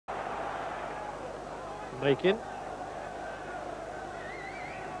Making.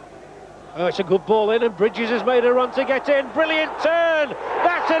 Oh, it's a good ball in, and Bridges has made a run to get in. Brilliant turn!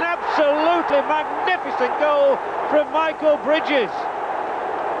 That's an absolutely magnificent goal from Michael Bridges.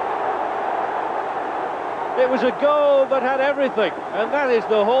 It was a goal that had everything, and that is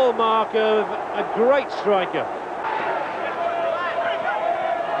the hallmark of a great striker.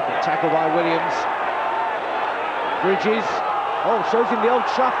 Tackle by Williams. Bridges, shows him the old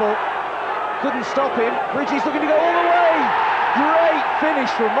shuffle. Couldn't stop him. Bridges looking to go all the way. Great finish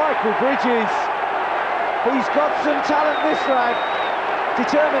from Michael Bridges. He's got some talent, this lad.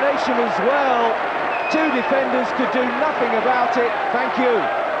 Determination as well. Two defenders could do nothing about it. Thank you.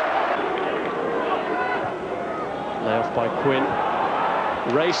 Layoff by Quinn.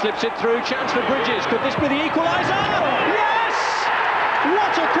 Ray slips it through. Chance for Bridges. Could this be the equaliser? Yes!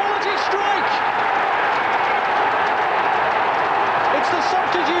 What a quality strike! It's the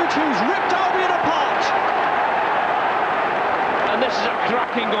substitute who's ripped Albion apart. And this is a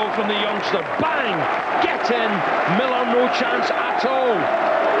cracking goal from the youngster. Bang! Get in. Miller no chance at all.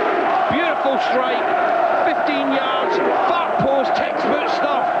 Beautiful strike. 15 yards. Far post. Textbook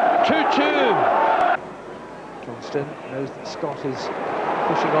stuff. 2-2. Johnston knows that Scott is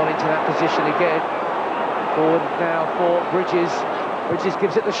pushing on into that position again. Forward now for Bridges. Bridges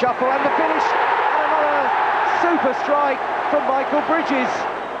gives it the shuffle and the finish. And another super strike from Michael Bridges.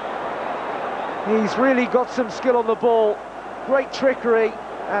 He's really got some skill on the ball. Great trickery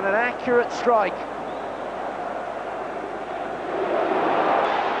and an accurate strike.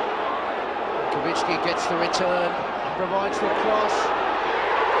 Kavicki gets the return and provides the cross.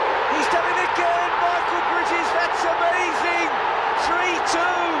 He's done it again, Michael Bridges, that's amazing! 3-2!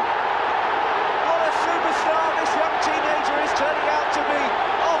 What a superstar this young teenager is turning out to be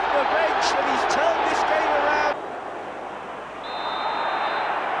off the bench, and he's turned this game around.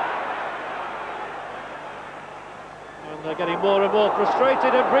 And they're getting more and more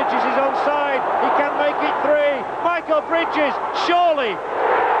frustrated, and Bridges is onside. He can make it 3. Michael Bridges, surely!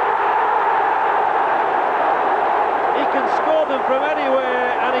 He can score them from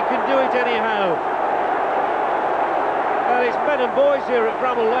anywhere, and he can do it anyhow. And it's men and boys here at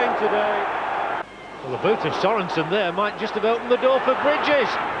Bramall Lane today. Well, the boot of Sorensen there might just have opened the door for Bridges.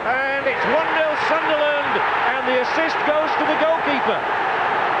 And it's 1-0 Sunderland, and the assist goes to the goalkeeper.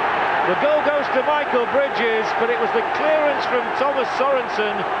 The goal goes to Michael Bridges, but it was the clearance from Thomas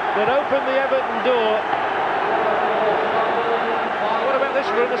Sorensen that opened the Everton door. What about this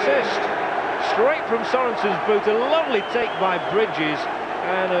for an assist? Straight from Sorensen's boot, a lovely take by Bridges,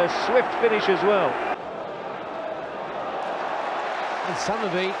 and a swift finish as well. And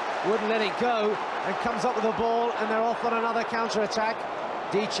Summerby wouldn't let it go, and comes up with the ball, and they're off on another counter-attack.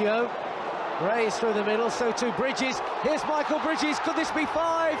 Dicio, Ray is through the middle, so too Bridges. Here's Michael Bridges, could this be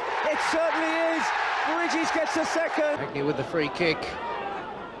 5? It certainly is! Bridges gets a second. Agnew with the free kick.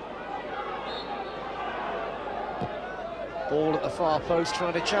 Ball at the far post,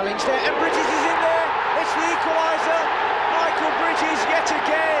 trying to challenge there, and Bridges is in there! It's the equaliser! Michael Bridges yet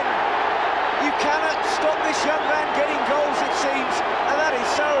again! You cannot stop this young man getting goals, it seems, and that is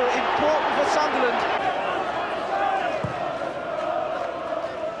so important for Sunderland.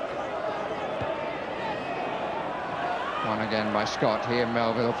 One again by Scott. Here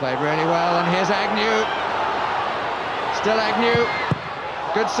Melville played really well, and here's Agnew. Still Agnew.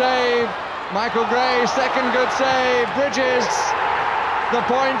 Good save. Michael Gray, second good save. Bridges. The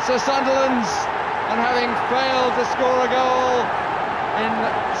points are Sunderland's, and having failed to score a goal in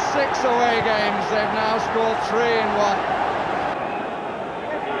 6 away games, they've now scored 3 in 1.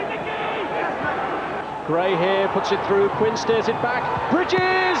 Gray here puts it through. Quinn steers it back.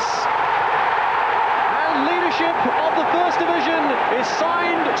 Bridges! And leadership of the First Division is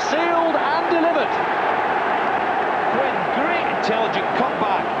signed, sealed and delivered. Quinn, great intelligent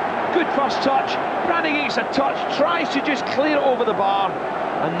cutback. Good first touch. Branding gets a touch, tries to just clear it over the bar,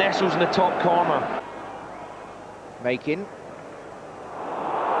 and nestles in the top corner. Making.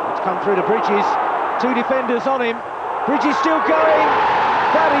 It's come through to Bridges. 2 defenders on him. Bridges still going.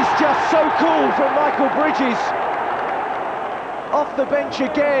 That is just so cool from Michael Bridges. Off the bench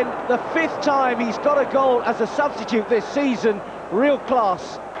again, the 5th time he's got a goal as a substitute this season. Real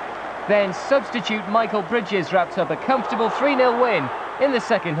class. Then substitute Michael Bridges wraps up a comfortable 3-0 win in the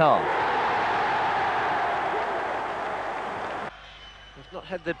second half. They've not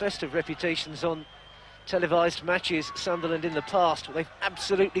had the best of reputations on televised matches, Sunderland, in the past, but they've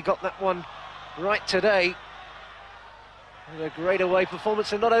absolutely got that one right today. And a great away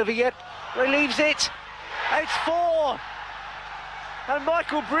performance, and not over yet. Ray leaves it. It's 4. And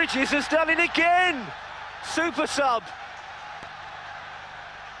Michael Bridges has done it again. Super sub.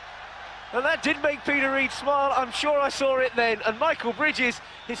 And that did make Peter Reid smile. I'm sure I saw it then. And Michael Bridges,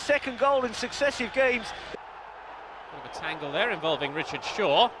 his second goal in successive games. Bit of a tangle there involving Richard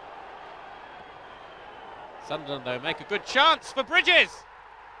Shaw. Sunderland, though, make a good chance for Bridges.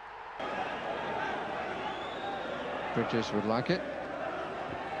 Bridges would like it.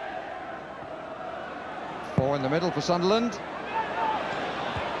 4 in the middle for Sunderland.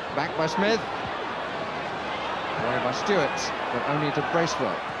 Back by Smith. Away by Stewart, but only to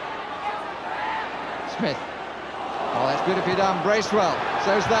Bracewell. Smith. Oh, that's beautifully done. Bracewell.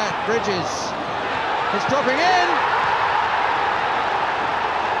 So's that. Bridges. It's dropping in.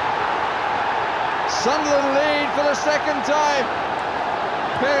 Sunderland lead for the second time.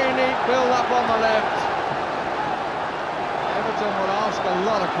 Very neat build-up on the left. Everton will ask a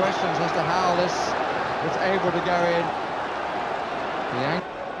lot of questions as to how this was able to go in.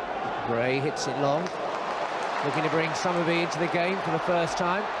 Gray hits it long, looking to bring Summerby into the game for the first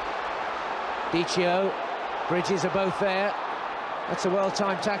time. Dicio, Bridges are both there. That's a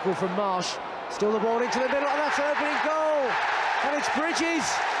well-timed tackle from Marsh. Still the ball into the middle, and that's an opening goal! And it's Bridges!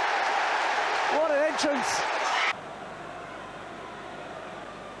 What an entrance!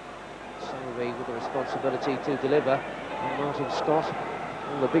 Summerby with the responsibility to deliver. And Martin Scott,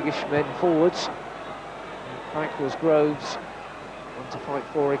 all the biggish men forwards. Frank Groves. One to fight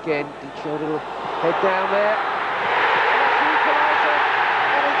for again. Dicio, a little head down there.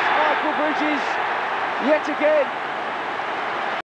 And it's Michael Bridges yet again.